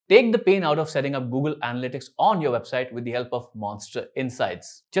Take the pain out of setting up Google Analytics on your website with the help of Monster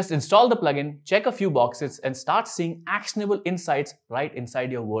Insights. Just install the plugin, check a few boxes, and start seeing actionable insights right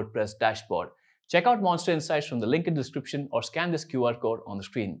inside your WordPress dashboard. Check out Monster Insights from the link in the description or scan this QR code on the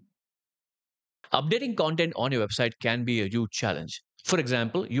screen. Updating content on your website can be a huge challenge. For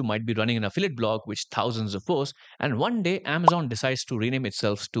example, you might be running an affiliate blog with thousands of posts, and one day Amazon decides to rename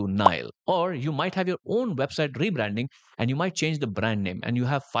itself to Nile. Or you might have your own website rebranding and you might change the brand name, and you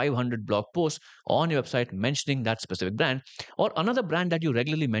have 500 blog posts on your website mentioning that specific brand. Or another brand that you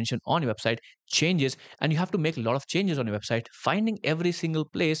regularly mention on your website changes, and you have to make a lot of changes on your website, finding every single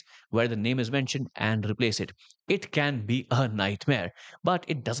place where the name is mentioned and replace it. It can be a nightmare, but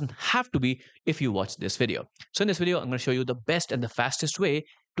it doesn't have to be if you watch this video. So in this video, I'm going to show you the best and the fastest way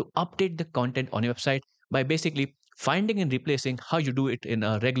to update the content on your website by basically finding and replacing. How you do it in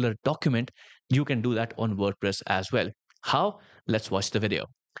a regular document, you can do that on WordPress as well. How? Let's watch the video.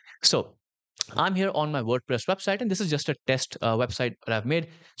 So I'm here on my WordPress website, and this is just a test website that I've made.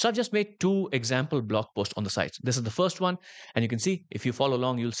 So I've just made two example blog posts on the site. This is the first one, and you can see, if you follow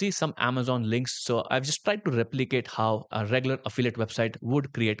along, you'll see some Amazon links. So I've just tried to replicate how a regular affiliate website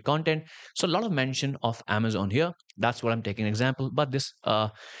would create content. So a lot of mention of Amazon here. That's what I'm taking an example, but this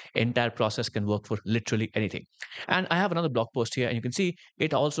entire process can work for literally anything. And I have another blog post here, and you can see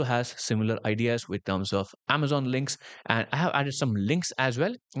it also has similar ideas with terms of Amazon links. And I have added some links as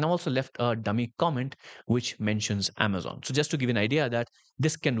well. And I've also left a dummy comment which mentions Amazon. So just to give you an idea that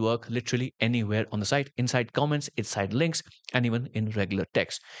this can work literally anywhere on the site, inside comments, inside links, and even in regular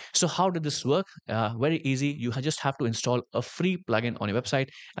text. So how did this work? Very easy. You just have to install a free plugin on your website.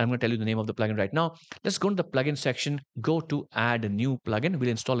 And I'm going to tell you the name of the plugin right now. Let's go to the plugin section, go to add a new plugin. We'll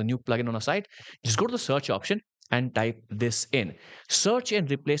install a new plugin on our site. Just go to the search option and type this in. Search and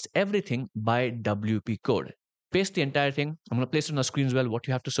replace everything by WP code. Paste the entire thing. I'm going to place it on the screen as well, what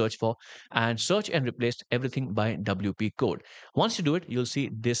you have to search for, and search and replace everything by WP code. Once you do it, you'll see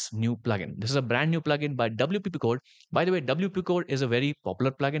this new plugin. This is a brand new plugin by WP code. By the way, WP code is a very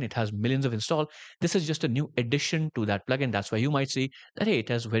popular plugin. It has millions of installs. This is just a new addition to that plugin. That's why you might see that, hey, it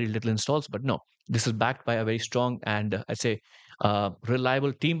has very little installs, but no, this is backed by a very strong and I'd say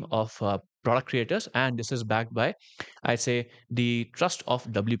reliable team of product creators, and this is backed by, I'd say, the trust of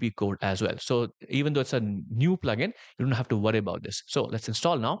WP code as well. So even though it's a new plugin, you don't have to worry about this. So let's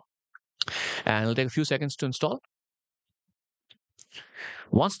install now, and it'll take a few seconds to install.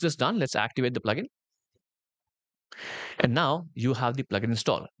 Once this is done, let's activate the plugin. And now you have the plugin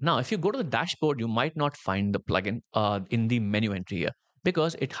installed. Now, if you go to the dashboard, you might not find the plugin in the menu entry here,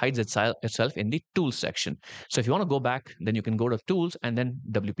 because it hides itself in the tools section. So if you want to go back, then you can go to tools and then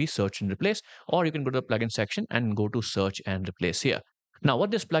WP search and replace, or you can go to the plugin section and go to search and replace here. Now,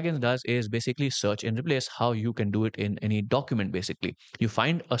 what this plugin does is basically search and replace how you can do it in any document. Basically, you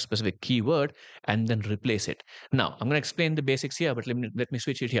find a specific keyword and then replace it. Now, I'm going to explain the basics here, but let me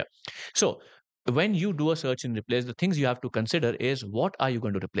switch it here. So when you do a search and replace, the things you have to consider is, what are you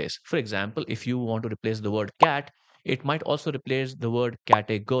going to replace? For example, if you want to replace the word cat, it might also replace the word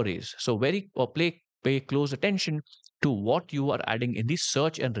categories. So pay close attention to what you are adding in the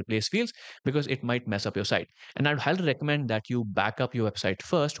search and replace fields, because it might mess up your site. And I'd highly recommend that you back up your website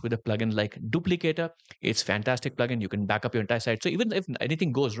first with a plugin like Duplicator. It's fantastic plugin. You can back up your entire site. So even if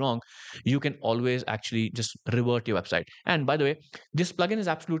anything goes wrong, you can always actually just revert your website. And by the way, this plugin is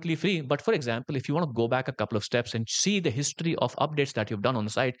absolutely free. But for example, if you want to go back a couple of steps and see the history of updates that you've done on the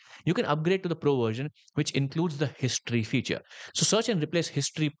site, you can upgrade to the Pro version, which includes the history feature. So Search and Replace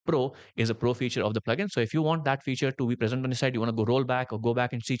History Pro is a pro feature of the plugin. So if you want that feature to be present on your site, you want to go roll back or go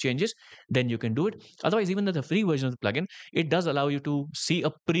back and see changes, then you can do it. Otherwise, even the free version of the plugin, it does allow you to see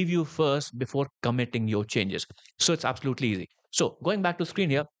a preview first before committing your changes. So it's absolutely easy. So going back to screen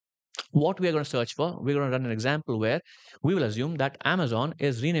here, what we are going to search for, we're going to run an example where we will assume that Amazon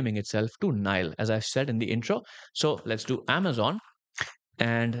is renaming itself to Nile, as I said in the intro. So let's do Amazon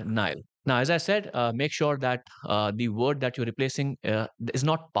and Nile. Now, as I said, make sure that the word that you're replacing is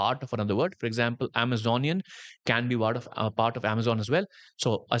not part of another word. For example, Amazonian can be part of Amazon as well.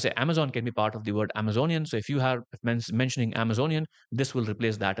 So I say Amazon can be part of the word Amazonian. So if you have mentioning Amazonian, this will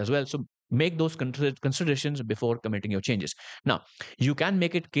replace that as well. So make those considerations before committing your changes. Now, you can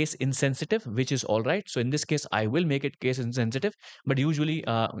make it case insensitive, which is all right. So in this case, I will make it case insensitive, but usually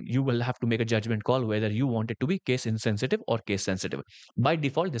you will have to make a judgment call whether you want it to be case insensitive or case sensitive. By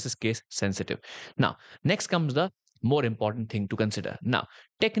default, this is case sensitive. Now, next comes the more important thing to consider. Now,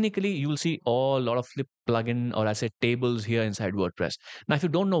 technically, you will see a lot of flip plugin, or I say tables here inside WordPress. Now, if you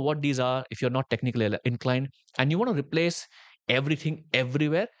don't know what these are, if you're not technically inclined and you want to replace everything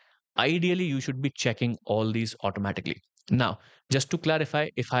everywhere, ideally, you should be checking all these automatically. Now, just to clarify,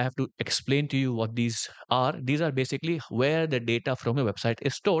 if I have to explain to you what these are basically where the data from your website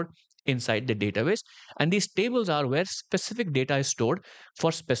is stored inside the database. And these tables are where specific data is stored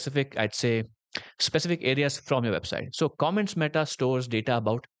for specific, I'd say, specific areas from your website. So comments meta stores data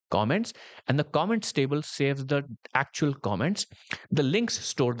about comments, and the comments table saves the actual comments. The links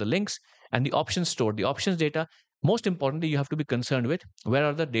store the links, and the options store the options data. Most importantly, you have to be concerned with where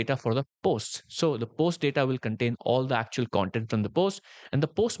are the data for the posts. So the post data will contain all the actual content from the post, and the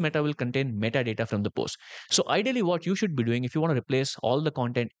post meta will contain metadata from the post. So ideally, what you should be doing if you want to replace all the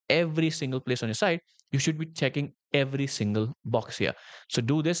content every single place on your site, you should be checking every single box here. So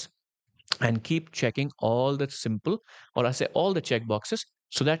do this and keep checking all the simple, or I say all the check boxes,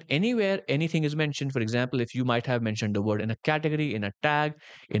 so that anywhere anything is mentioned, for example, if you might have mentioned the word in a category, in a tag,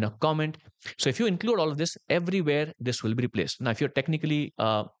 in a comment, so if you include all of this, everywhere this will be replaced. Now if you're technically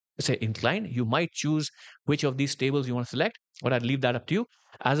say inclined, you might choose which of these tables you want to select, but I'd leave that up to you.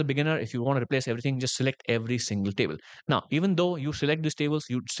 As a beginner, if you want to replace everything, just select every single table. Now even though you select these tables,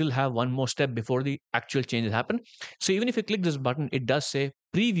 you still have one more step before the actual changes happen. So even if you click this button, it does say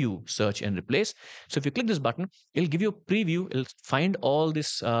preview, search, and replace. So if you click this button, it'll give you a preview. It'll find all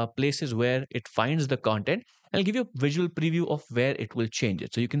these places where it finds the content, and it'll give you a visual preview of where it will change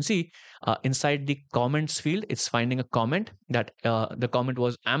it. So you can see inside the comments field, it's finding a comment that the comment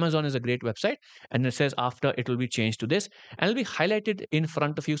was Amazon is a great website, and it says after it will be changed to this, and it'll be highlighted in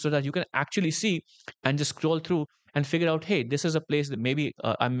front of you so that you can actually see and just scroll through and figure out, hey, this is a place that maybe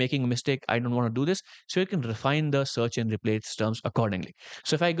I'm making a mistake. I don't want to do this. So you can refine the search and replace terms accordingly.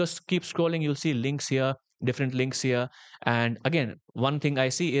 So if I just keep scrolling, you'll see links here, different links here. And again, one thing I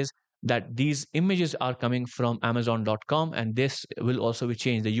see is that these images are coming from Amazon.com, and this will also be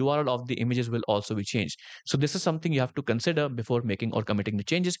changed. The URL of the images will also be changed. So this is something you have to consider before making or committing the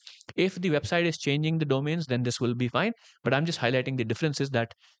changes. If the website is changing the domains, then this will be fine. But I'm just highlighting the differences,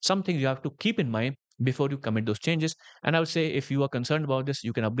 that something you have to keep in mind before you commit those changes. And I would say if you are concerned about this,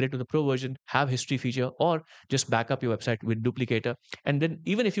 you can upgrade to the pro version, have history feature, or just back up your website with duplicator. And then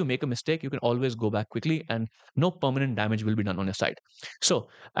even if you make a mistake, you can always go back quickly and no permanent damage will be done on your site. So,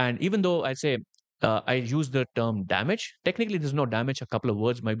 and even though I say I use the term damage, technically there's no damage. A couple of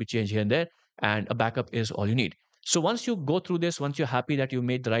words might be changed here and there, and a backup is all you need. So once you go through this, once you're happy that you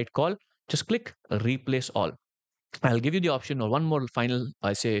made the right call, just click replace all. I'll give you the option, or one more final,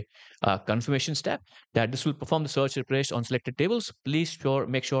 I say, confirmation step, that this will perform the search replace on selected tables. Please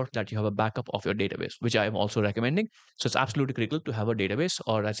make sure that you have a backup of your database, which I am also recommending. So it's absolutely critical to have a database,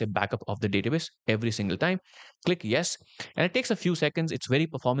 or I say backup of the database every single time. Click yes, and it takes a few seconds. It's very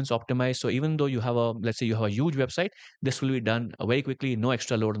performance optimized. So even though you have a, let's say you have a huge website, this will be done very quickly, no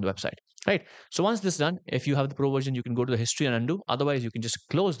extra load on the website, right? So once this is done, if you have the pro version, you can go to the history and undo. Otherwise, you can just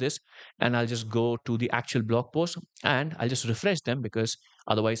close this, and I'll just go to the actual blog post and I'll just refresh them, because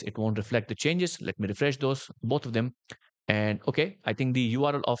otherwise it won't reflect the changes. Let me refresh those, both of them. And okay, I think the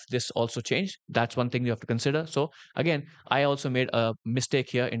URL of this also changed. That's one thing you have to consider. So again, I also made a mistake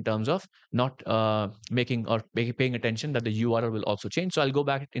here in terms of not making or paying attention that the URL will also change. So I'll go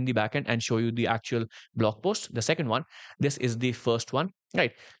back in the backend and show you the actual blog post, the second one. This is the first one,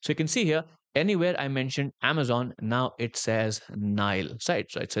 right? So you can see here, anywhere I mentioned Amazon, now it says Nile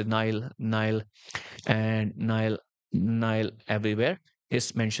site. So it says Nile, and Nile everywhere. It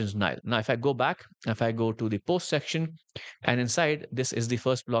mentions Nile. Now, if I go back, if I go to the post section, and inside this is the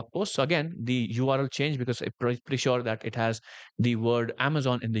first blog post. So again, the URL changed because I'm pretty sure that it has the word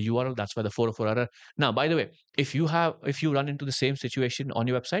Amazon in the URL. That's why the 404 error. Now, by the way, if you run into the same situation on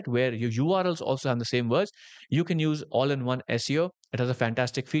your website where your URLs also have the same words, you can use all-in-one SEO. It has a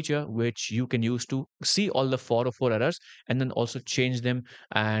fantastic feature which you can use to see all the 404 errors and then also change them,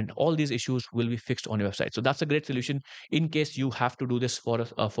 and all these issues will be fixed on your website. So that's a great solution in case you have to do this for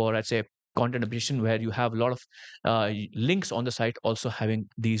let's say content application where you have a lot of links on the site also having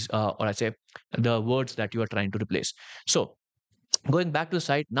these or I say the words that you are trying to replace. So going back to the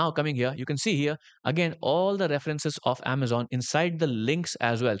site, now coming here, you can see here again all the references of Amazon inside the links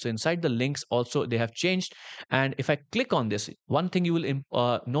as well. So inside the links also they have changed. And if I click on this, one thing you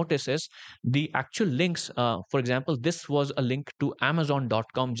will notice is the actual links. For example, this was a link to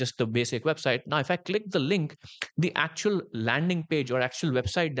Amazon.com, just the basic website. Now, if I click the link, the actual landing page or actual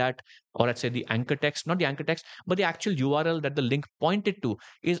website that, or let's say the anchor text, not the anchor text, but the actual URL that the link pointed to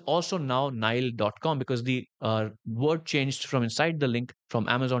is also now Nile.com, because the word changed from inside the link from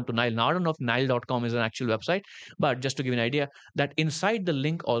Amazon to Nile. Now, I don't know if Nile.com is an actual website, but just to give you an idea that inside the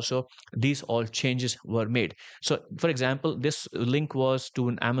link also, these all changes were made. So, for example, this link was to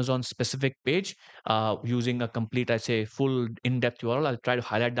an Amazon specific page using a complete, I say, full in-depth URL. I'll try to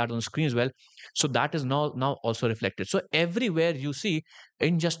highlight that on the screen as well. So that is now also reflected. So everywhere you see,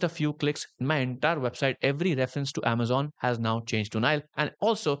 in just a few clicks, in my entire website, every reference to Amazon has now changed to Nile, and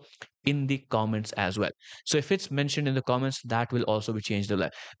also in the comments as well. So if it's mentioned in the comments, that will also be changed.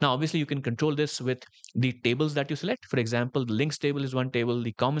 Now, obviously, you can control this with the tables that you select. For example, the links table is one table,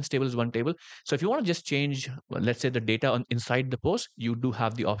 the comments table is one table. So if you want to just change, well, let's say, the data inside the post, you do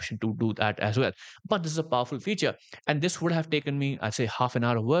have the option to do that as well. But this is a powerful feature, and this would have taken me, I'd say, half an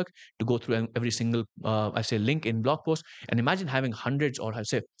hour of work to go through every single, I say, link in blog post. And imagine having hundreds, or I'd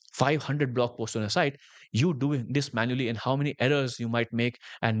say 500 blog posts on a site, you doing this manually, and how many errors you might make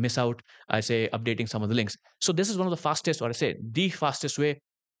and miss out, I say, updating some of the links. So this is one of the fastest, or I say the fastest way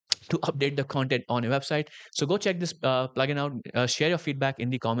to update the content on your website. So go check this plugin out. Share your feedback in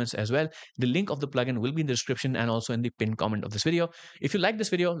the comments as well. The link of the plugin will be in the description and also in the pinned comment of this video. If you like this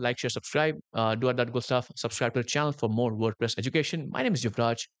video, like, share, subscribe, do all that good stuff. Subscribe to the channel for more WordPress education. My name is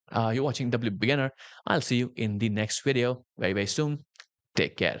Yuvraj. You're watching W Beginner. I'll see you in the next video very, very soon.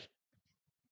 Take care.